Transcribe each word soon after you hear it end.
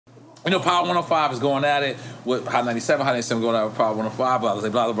You know, Power 105 is going at it with Hot 97, Hot 97 going at it with Power 105, blah, blah,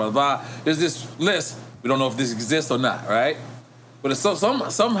 blah, blah, blah. There's this list. We don't know if this exists or not, right? But it's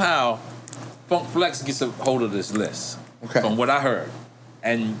somehow Funk Flex gets a hold of this list, from what I heard.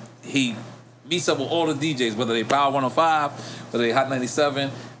 And he meets up with all the DJs, whether they Power 105, whether they Hot 97,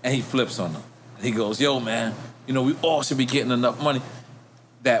 and he flips on them. And he goes, yo, man, you know, we all should be getting enough money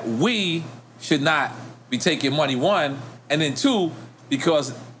that we should not be taking money, one, and then two,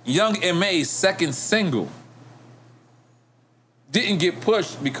 because Young M.A.'s second single didn't get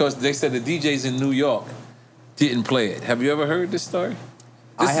pushed because they said the DJs in New York didn't play it. Have you ever heard this story?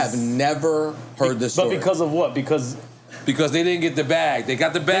 I have never heard this story. But because of what? Because they didn't get the bag. They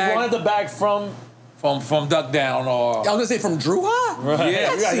got the bag. They wanted the bag from Duck Down or... I was going to say from Drew High? Right.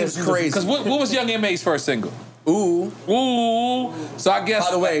 Yeah, that seems crazy. Because what was Young M.A.'s first single? Ooh. Ooh. So I guess...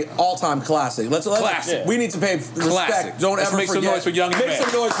 By the way, all-time classic. Classic. We need to pay respect. Classic. Don't Let's ever make forget. some noise for Young M.A. Make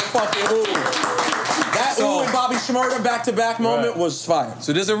some noise for fucking Ooh. That Ooh and Bobby Shmurda back-to-back moment was fire.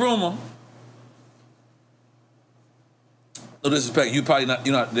 So there's a rumor. No disrespect, you probably not.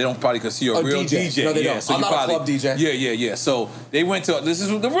 You know, they don't probably because you're a real DJ. No, they don't. So I'm not a club DJ. Yeah. So they went to. This is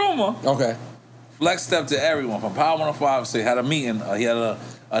the rumor. Okay. Flex stepped to everyone from Power 105. So he had a meeting. He had a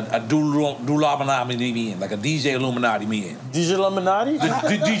Illuminati meeting, like a DJ Illuminati meeting. DJ Illuminati?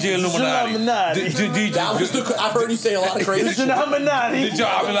 DJ Illuminati. That was the. I've heard you say a lot of crazy shit. Illuminati. DJ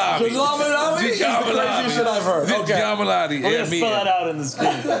Illuminati. Crazy shit I've heard. Okay. DJ Illuminati. We're gonna spell that out in the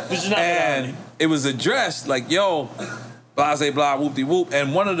screen. And it was addressed like, yo, blase blah, whoop-de-whoop.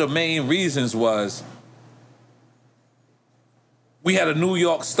 And one of the main reasons was we had a New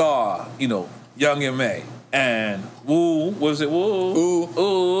York star, you know, Young M.A. And Woo, what was it? Woo.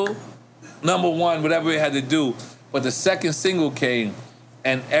 Ooh. Number one, whatever it had to do. But the second single came,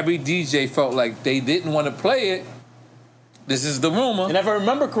 and every DJ felt like they didn't want to play it. This is the rumor. And if I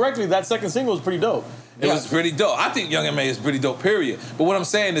remember correctly, that second single was pretty dope. It was pretty dope. I think Young M.A. is pretty dope, period. But what I'm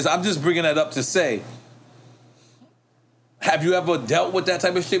saying is, I'm just bringing that up to say, have you ever dealt with that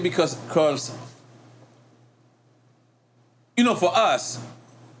type of shit? Because you know, for us,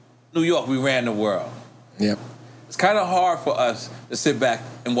 New York, we ran the world. Yep. It's kind of hard for us to sit back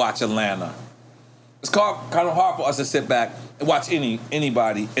and watch Atlanta. It's kind of hard for us to sit back and watch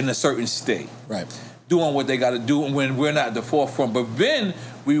anybody in a certain state. Right. Doing what they got to do when we're not at the forefront. But then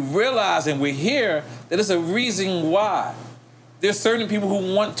we realize and we hear that there's a reason why. There's certain people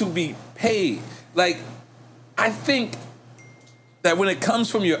who want to be paid. Like, I think that when it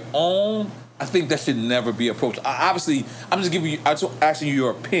comes from your own, I think that should never be approached. Obviously, I'm just asking you your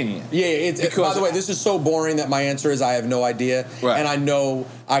opinion. Yeah, by the way, this is so boring that my answer is I have no idea. Right. And I know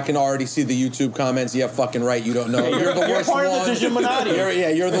I can already see the YouTube comments. Yeah, fucking right, you don't know. You're the worst one.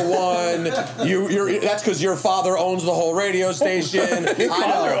 You're the one. You're that's because your father owns the whole radio station. I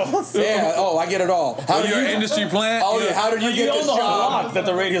know. Yeah, I get it all. How you're an industry plant? Oh, yeah, how did you get this job? That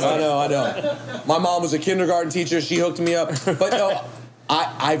the radio station. I know. My mom was a kindergarten teacher. She hooked me up. But no,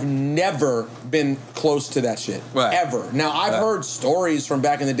 I've never been close to that shit, ever. Now, I've heard stories from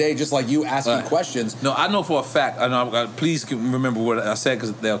back in the day, just like you asking questions. No, I know for a fact, please remember what I said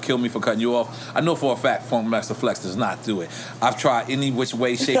because they'll kill me for cutting you off. I know for a fact Funk Master Flex does not do it. I've tried any which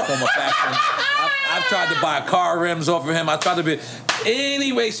way, shape, form, or fashion. I've tried to buy car rims off of him. I tried to be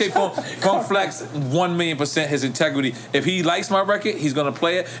any way, shape, form. Funk Flex, 1,000,000% his integrity. If he likes my record, he's going to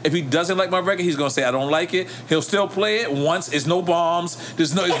play it. If he doesn't like my record, he's going to say, I don't like it. He'll still play it once. It's no bombs.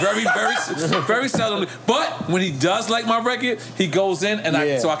 It's very, very, very seldom. But when he does like my record, he goes in,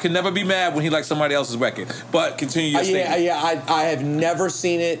 and so I can never be mad when he likes somebody else's record. But continue your statement. I have never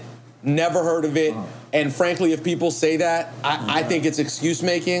seen it, never heard of it. And frankly, if people say that, I think it's excuse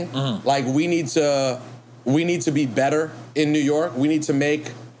making. Like we need to be better in New York. We need to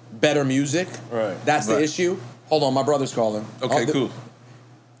make better music. Right. That's the issue. Hold on, my brother's calling. Okay, cool.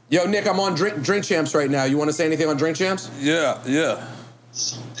 Yo, Nick, I'm on Drink Champs right now. You want to say anything on Drink Champs? Yeah.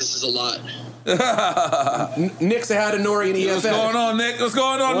 This is a lot. Nick, say hi to Nori and EFN. What's going on, Nick? What's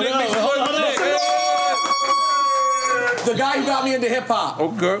going on, Nick? The guy who got me into hip hop.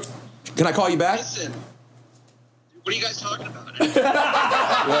 Okay. Can I call you back? Listen. What are you guys talking about?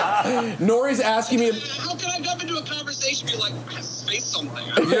 Nori's asking me. How can I come into a conversation and be like, say something?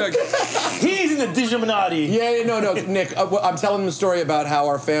 Yeah. He's in the Digiminati. Yeah, no, Nick. I'm telling him a story about how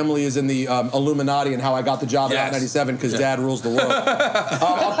our family is in the Illuminati and how I got the job at 97 because Dad rules the world.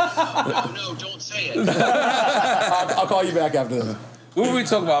 No, don't say it. I'll call you back after this. What were we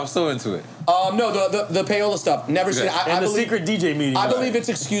talking about? I'm so into it. No, the payola stuff. Never seen it. And the secret DJ meeting. I believe it's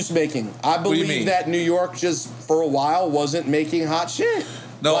excuse making. I believe that New York just for a while wasn't making hot shit.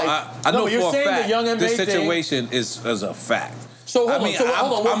 No, I know for a fact the Young M.A. this situation is a fact. So hold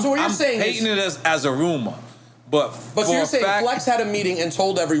on. So what you're saying is... I'm hating it as a rumor. But so you're saying Flex had a meeting and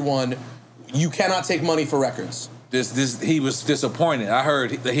told everyone, you cannot take money for records. He was disappointed. I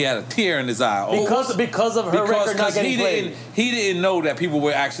heard that he had a tear in his eye. Because of her record not getting played. He didn't know that people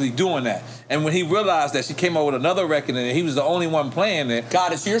were actually doing that. And when he realized that she came out with another record and he was the only one playing it.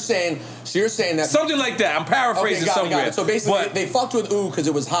 Got it. So you're saying that... Something like that. I'm paraphrasing somewhere. Got it. So basically, they fucked with Ooh because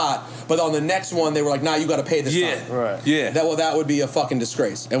it was hot, but on the next one, they were like, nah, you got to pay this time. Right. Yeah. That would be a fucking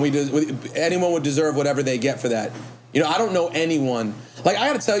disgrace. And anyone would deserve whatever they get for that. You know, I don't know anyone. Like,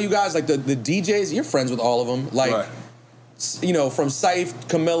 I got to tell you guys, like, the DJs, you're friends with all of them. Like... Right. You know, from Syph,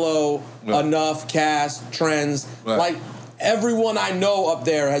 Camilo, Enough, Cass, Trends, like everyone I know up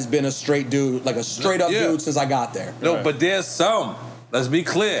there has been a straight dude, like a straight up dude since I got there. No, but there's some. Let's be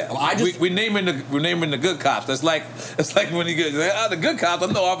clear. We're naming the good cops. It's like when you get the good cops.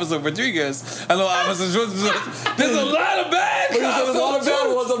 I know Officer Rodriguez. I know Officer. There's a lot of bad cops. There's a lot of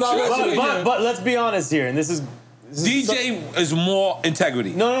bad ones. I'm not mentioning. But let's be honest here, and this is DJ is more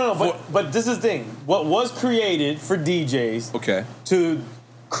integrity. No. But this is the thing. What was created for DJs to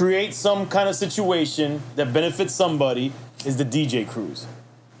create some kind of situation that benefits somebody is the DJ cruise.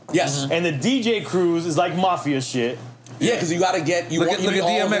 Yes. And the DJ cruise is like mafia shit. Yeah, because you got to get... Look at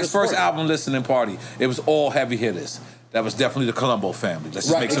DMX's first album listening party. It was all heavy hitters. That was definitely the Colombo family. Let's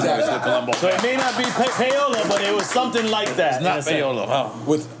just make some noise for the Colombo family. So it may not be payola, but it was something like that. It's not payola, huh?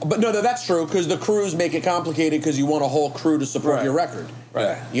 But no, that's true, because the crews make it complicated because you want a whole crew to support your record.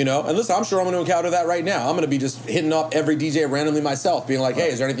 Right. You know? And listen, I'm sure I'm going to encounter that right now. I'm going to be just hitting up every DJ randomly myself, being like,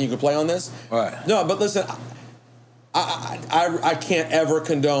 hey, is there anything you could play on this? Right. No, but listen... I can't ever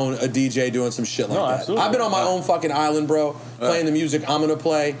condone a DJ doing some shit like that. Absolutely. I've been on my own fucking island, bro, playing the music I'm gonna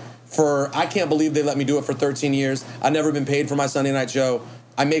play I can't believe they let me do it for 13 years. I've never been paid for my Sunday night show.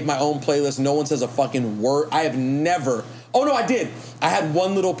 I make my own playlist. No one says a fucking word. I have never... Oh, no, I did. I had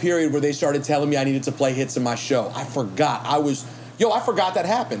one little period where they started telling me I needed to play hits in my show. I forgot. I forgot that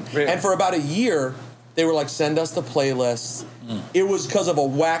happened. Really? And for about a year, they were like, send us the playlists. It was because of a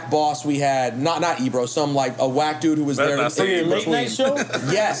whack boss we had, not Ebro, some like a whack dude who was there. So your late night show?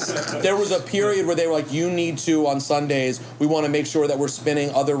 Yes. There was a period where they were like, you need to, on Sundays, we want to make sure that we're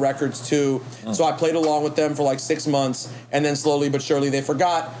spinning other records too. So I played along with them for like 6 months, and then slowly but surely they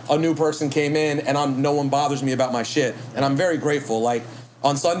forgot. A new person came in, and no one bothers me about my shit. And I'm very grateful. Like,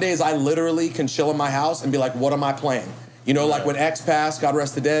 on Sundays, I literally can chill in my house and be like, what am I playing? You know, like when X passed, God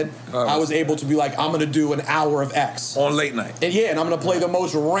rest the dead, I was able to be like, I'm going to do an hour of X. On late night. And and I'm going to play the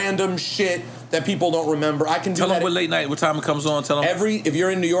most random shit that people don't remember. I can do Tell that. them what late night, what time it comes on. Tell them. If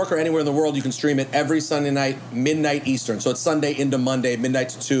you're in New York or anywhere in the world, you can stream it every Sunday night, midnight Eastern. So it's Sunday into Monday, midnight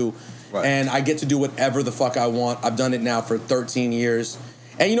to 2. Right. And I get to do whatever the fuck I want. I've done it now for 13 years.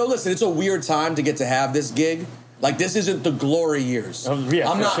 And, you know, listen, it's a weird time to get to have this gig. Like, this isn't the glory years. I'm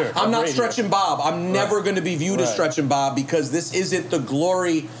not Stretch and Bob. I'm never going to be viewed as Stretch and Bob because this isn't the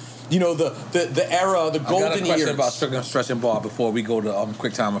glory, you know, the era, the golden years. I got a question about Stretch and Bob before we go to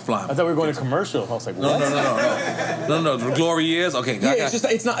Quick Time and Fly. I thought we were going to commercial. I was like, what? No. The glory years? Okay. Yeah,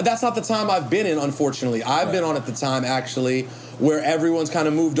 that's not the time I've been in, unfortunately. I've been on at the time, actually, where everyone's kind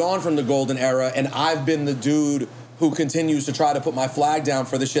of moved on from the golden era, and I've been the dude who continues to try to put my flag down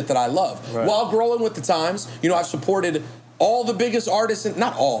for the shit that I love. Right. While growing with the times, you know, I've supported all the biggest artists,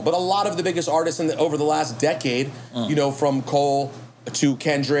 not all, but a lot of the biggest artists over the last decade, you know, from Cole to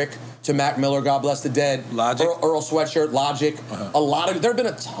Kendrick to Mac Miller, God bless the dead, Logic. Earl Sweatshirt, Logic. There have been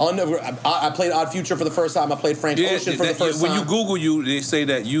a ton of... I played Odd Future for the first time. I played Frank Ocean for the first time. When you Google they say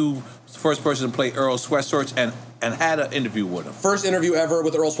that you was the first person to play Earl Sweatshirt and had an interview with him. First interview ever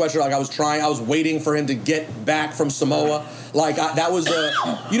with Earl Sweatshirt. Like, I was waiting for him to get back from Samoa. Like, that was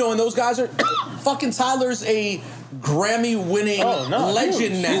you know, and those guys are... fucking Tyler's a Grammy-winning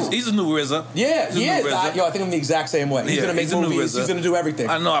legend now. He's a new RZA. Yeah, he is. I think I'm the exact same way. He's going to make movies. He's going to do everything.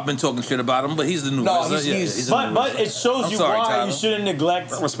 I know I've been talking shit about him, but he's the new RZA. But it shows you why you shouldn't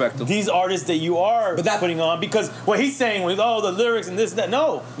neglect these artists that you are putting on, because what he's saying with the lyrics and this and that,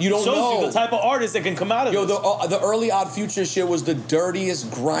 no. You don't know. It shows you the type of artist that can come out of this. The early Odd Future shit was the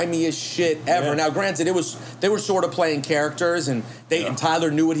dirtiest, grimiest shit ever. Yeah. Now, granted, they were sort of playing characters, and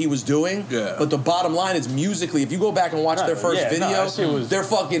Tyler knew what he was doing. Yeah. But the bottom line is, musically, if you go back and watch their first video, they're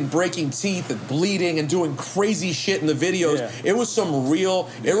fucking breaking teeth and bleeding and doing crazy shit in the videos. Yeah. It was some real...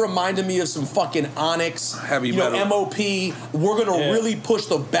 It reminded me of some fucking Onyx, heavy metal, MOP. We're gonna really push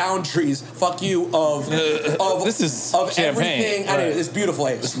the boundaries. Fuck you of this is of everything. Right. It's beautiful.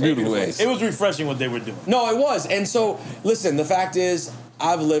 It's beautiful. It was refreshing what they were doing. No, it was. And so, listen. The fact is,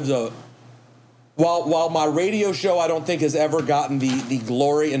 I've lived While my radio show, I don't think has ever gotten the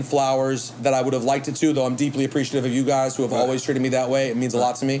glory and flowers that I would have liked it to, though I'm deeply appreciative of you guys who have always treated me that way. It means a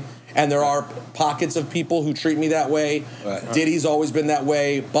lot to me. And there are pockets of people who treat me that way. Diddy's always been that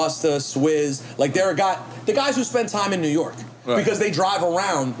way. Busta, Swizz. Like, there are the guys who spend time in New York. Because they drive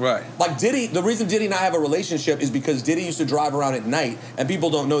around. Like Diddy, the reason Diddy and I have a relationship is because Diddy used to drive around at night, and people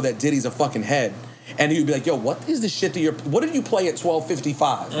don't know that Diddy's a fucking head. And he'd be like, yo, what is the shit what did you play at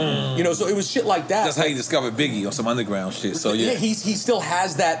 12:55? You know, so it was shit like that. That's how you discovered Biggie on some underground shit. So yeah, he still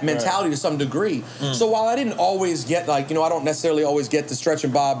has that mentality to some degree. So while I didn't always get, like, you know, I don't necessarily always get the Stretch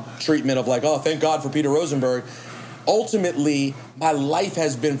and Bob treatment of like, oh, thank God for Peter Rosenberg. Ultimately, my life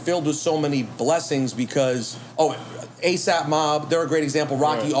has been filled with so many blessings because, ASAP Mob, they're a great example.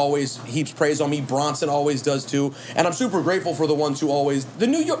 Rocky always heaps praise on me. Bronson always does too. And I'm super grateful for the ones who always... The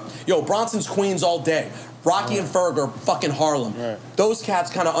New York... Bronson's Queens all day. Rocky and Ferg are fucking Harlem. Those cats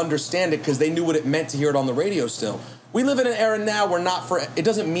kind of understand it because they knew what it meant to hear it on the radio still. We live in an era now where it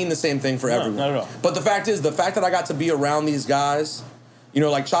doesn't mean the same thing for everyone. Not at all. But the fact is, the fact that I got to be around these guys, you know,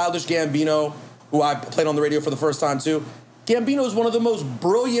 like Childish Gambino, who I played on the radio for the first time too, Gambino is one of the most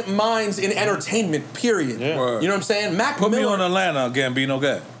brilliant minds in entertainment, period. You know what I'm saying? Put me on Atlanta, Gambino.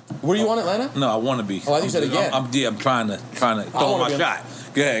 Go. Were you on Atlanta? No, I want to be. Oh, I think you said again. I'm trying to throw my shot.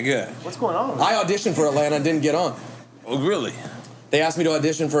 Go ahead. What's going on? I auditioned for Atlanta and didn't get on. Oh, really? They asked me to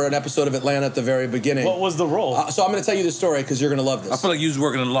audition for an episode of Atlanta at the very beginning. What was the role? So I'm going to tell you the story because you're going to love this. I feel like you was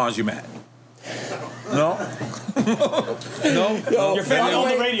working in a laundromat. No? No? Your family on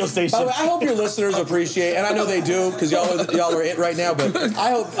the radio station. By the way, I hope your listeners appreciate, and I know they do because y'all are it right now, but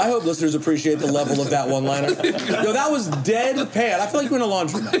I hope listeners appreciate the level of that one-liner. Yo, that was deadpan. I feel like we're in a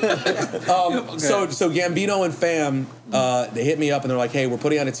laundromat. So Gambino and fam, they hit me up and they're like, hey, we're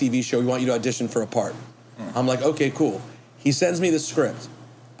putting on a TV show. We want you to audition for a part. I'm like, okay, cool. He sends me the script.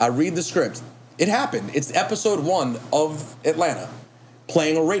 I read the script. It happened. It's episode 1 of Atlanta,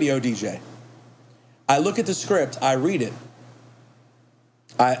 playing a radio DJ. I look at the script, I read it.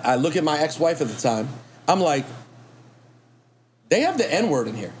 I look at my ex-wife at the time. I'm like, they have the N-word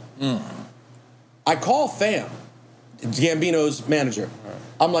in here. I call fam, Gambino's manager.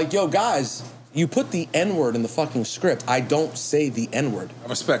 I'm like, yo, guys, you put the N-word in the fucking script. I don't say the N-word. I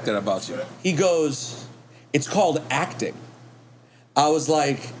respect that about you. He goes, it's called acting. I was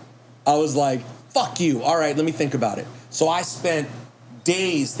like, fuck you. All right, let me think about it. So I spent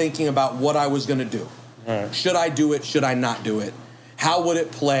days thinking about what I was going to do. Should I do it? Should I not do it? How would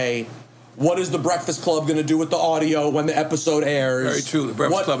it play? What is the Breakfast Club going to do with the audio when the episode airs? Very true. The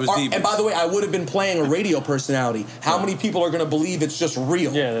Breakfast Club is deep. And by the way, I would have been playing a radio personality. How many people are going to believe it's just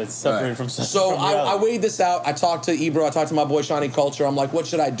real? Yeah, that's separated from So I weighed this out. I talked to Ebro. I talked to my boy Shawnee Culture. I'm like, what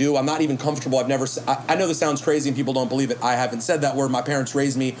should I do? I'm not even comfortable. I know this sounds crazy and people don't believe it. I haven't said that word. My parents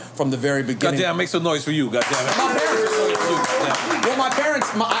raised me from the very beginning. Goddamn, make some noise for you. Goddamn it. My parents. Well, my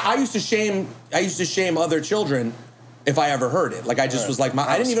parents. I used to shame other children if I ever heard it. Like, I just was like,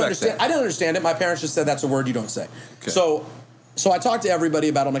 I didn't even understand. I didn't understand it. My parents just said that's a word you don't say. Okay. So I talked to everybody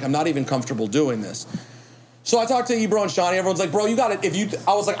about it. I'm like, I'm not even comfortable doing this. So I talked to Ebro and Shawnee. Everyone's like, bro, you got it.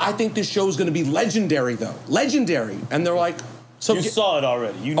 I was like, I think this show is going to be legendary, though. Legendary. And they're like, so you saw it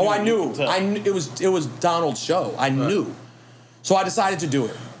already. You knew. I knew. It was Donald's show. I knew. So I decided to do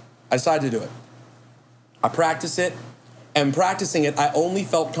it. I practiced it. And practicing it, I only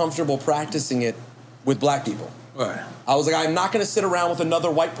felt comfortable practicing it with black people. Right. I was like, I'm not going to sit around with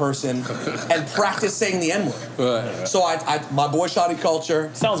another white person and practice saying the N-word. Right. So my boy Shawnee Culture.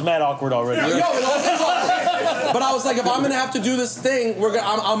 Sounds mad awkward already. Yo, it all is awkward. But I was like, if I'm going to have to do this thing,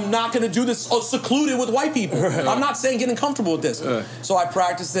 I'm not going to do this secluded with white people. Right. I'm not saying getting comfortable with this. Right. So I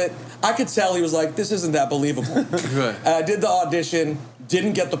practiced it. I could tell he was like, this isn't that believable. Right. I did the audition,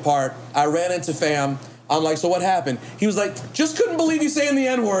 didn't get the part. I ran into fam. I'm like, so what happened? He was like, just couldn't believe you saying the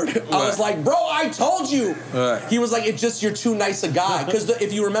N-word. Right. I was like, bro, I told you. Right. He was like, it's just you're too nice a guy. Because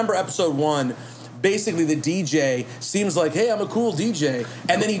if you remember episode 1, basically the DJ seems like, hey, I'm a cool DJ.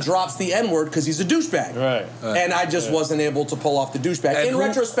 And then he drops the N-word because he's a douchebag. Right. And I just wasn't able to pull off the douchebag. And in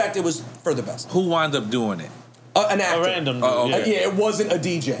retrospect, it was for the best. Who wound up doing it? An actor. A random. Yeah, it wasn't a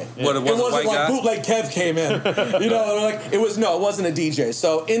DJ. Yeah. It wasn't like bootleg Kev came in. You know, like it wasn't a DJ.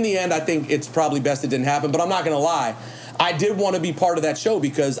 So in the end, I think it's probably best it didn't happen. But I'm not gonna lie, I did want to be part of that show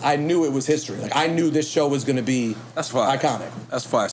because I knew it was history. Like I knew this show was gonna be iconic. That's fine.